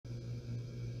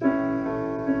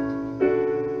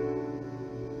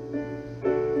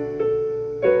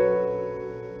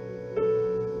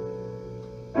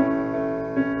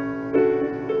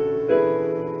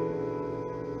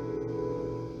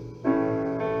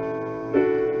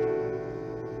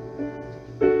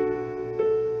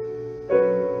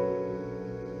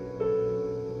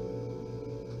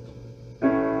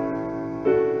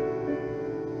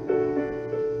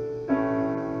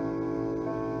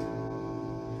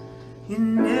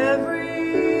In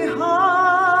every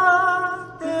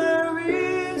heart there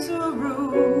is a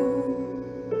room,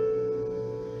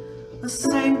 a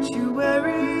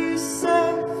sanctuary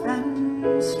safe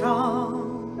and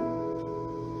strong,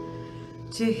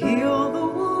 to heal the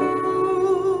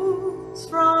wounds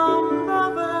from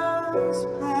lovers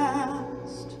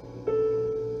past,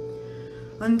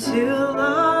 until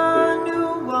a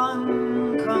new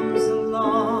one comes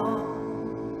along.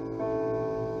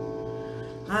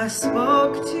 I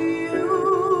spoke to you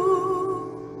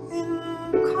in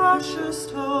cautious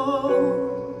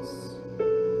tones.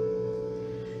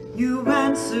 You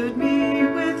answered me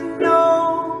with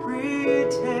no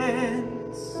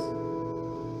pretense,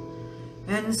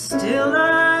 and still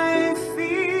I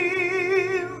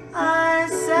feel I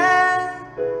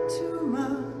said too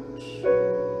much.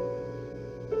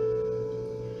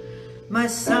 My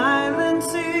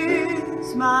silence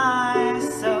is my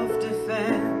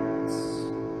self-defense.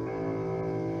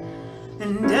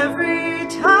 And every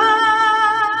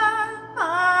time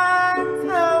I've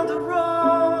held a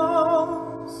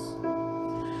rose,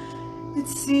 it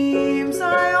seems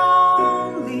I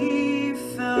only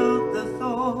felt the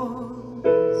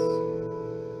thorns.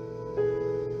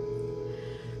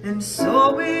 And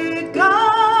so it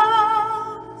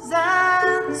goes,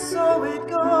 and so it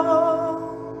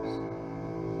goes,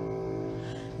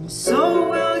 and so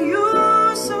will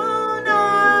you soon,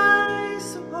 I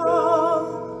suppose.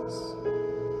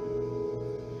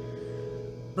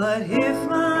 But if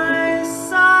my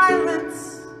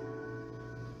silence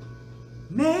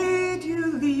made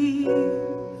you leave,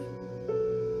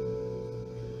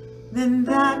 then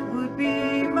that would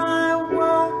be my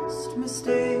worst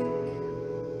mistake.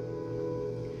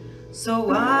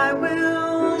 So I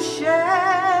will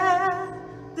share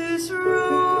this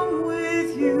room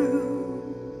with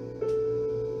you,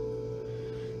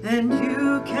 and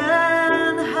you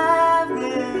can have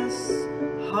this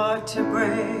heart to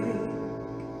break.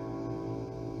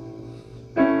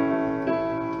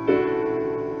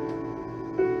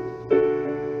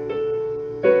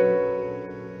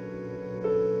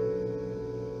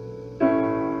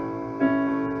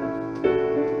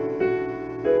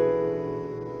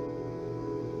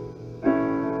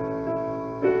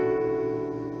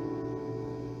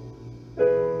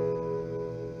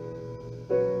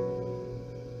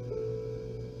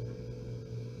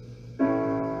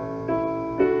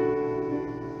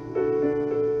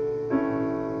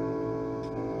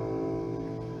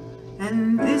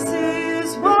 And this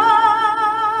is why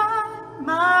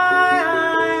my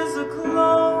eyes are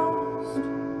closed.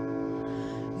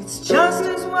 It's just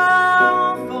as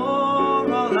well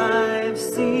for all I've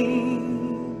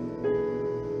seen.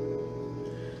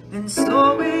 And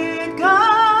so it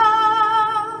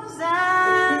goes,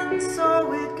 and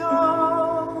so it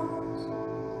goes.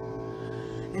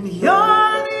 And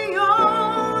you're the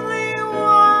only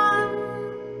one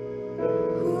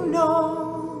who knows.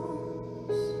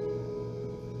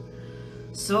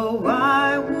 So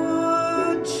I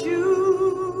would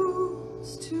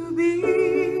choose to be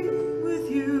with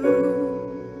you.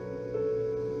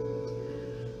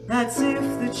 That's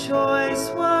if the choice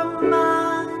were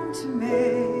mine to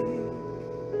make.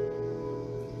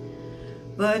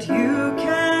 But you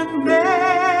can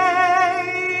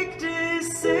make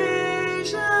decisions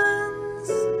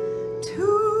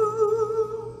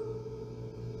too,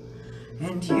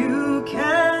 and you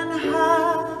can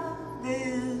have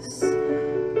this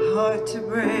heart to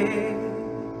break.